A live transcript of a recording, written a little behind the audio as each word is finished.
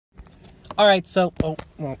Alright, so... Oh,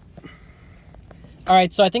 well.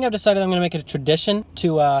 Alright, so I think I've decided I'm going to make it a tradition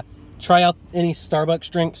to try out any Starbucks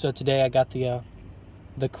drink. So today I got the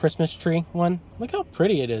Christmas tree one. Look how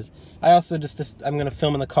pretty it is. I also I'm going to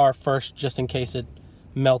film in the car first just in case it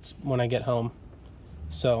melts when I get home.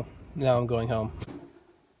 So now I'm going home.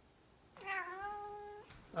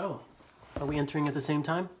 Oh, are we entering at the same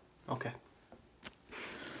time? Okay.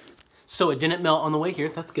 So it didn't melt on the way here.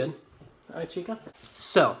 That's good. All right, Chica.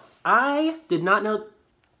 So I did not know...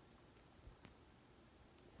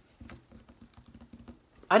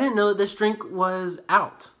 I didn't know that this drink was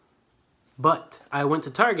out. But I went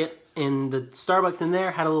to Target and the Starbucks in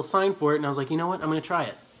there had a little sign for it and I was like, you know what? I'm gonna try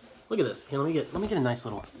it. Look at this. Here, let me get a nice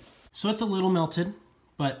little... So it's a little melted,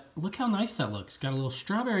 but look how nice that looks. Got a little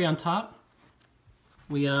strawberry on top.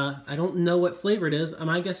 I don't know what flavor it is.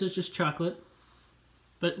 My guess is just chocolate.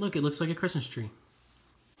 But look, it looks like a Christmas tree.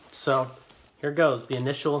 So, here goes the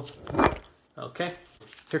initial... Okay,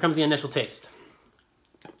 here comes the initial taste.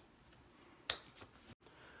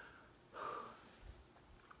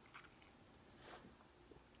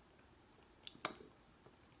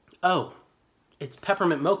 Oh, it's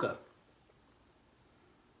peppermint mocha.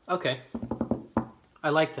 Okay, I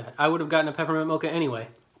like that. I would have gotten a peppermint mocha anyway,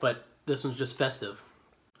 but this one's just festive.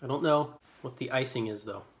 I don't know what the icing is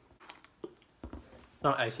though.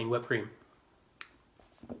 Not icing, whipped cream.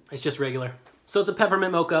 It's just regular. So it's a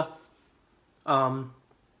peppermint mocha.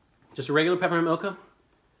 Just a regular peppermint mocha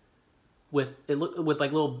with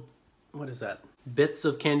like little, what is that? Bits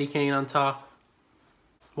of candy cane on top.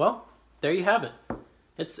 Well, there you have it.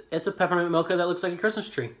 It's a peppermint mocha that looks like a Christmas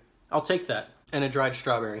tree. I'll take that. And a dried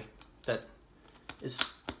strawberry that is,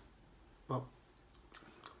 well,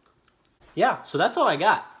 yeah, so that's all I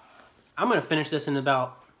got. I'm gonna finish this in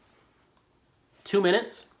about 2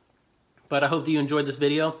 minutes, but I hope that you enjoyed this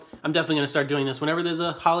video. I'm definitely gonna start doing this whenever there's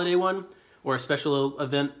a holiday one or a special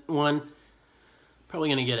event one. Probably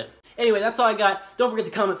gonna get it. Anyway, that's all I got. Don't forget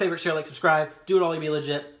to comment, favorite, share, like, subscribe. Do it all to be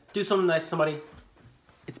legit. Do something nice to somebody.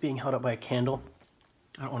 It's being held up by a candle.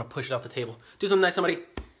 I don't want to push it off the table. Do something nice, somebody.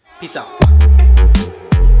 Peace out.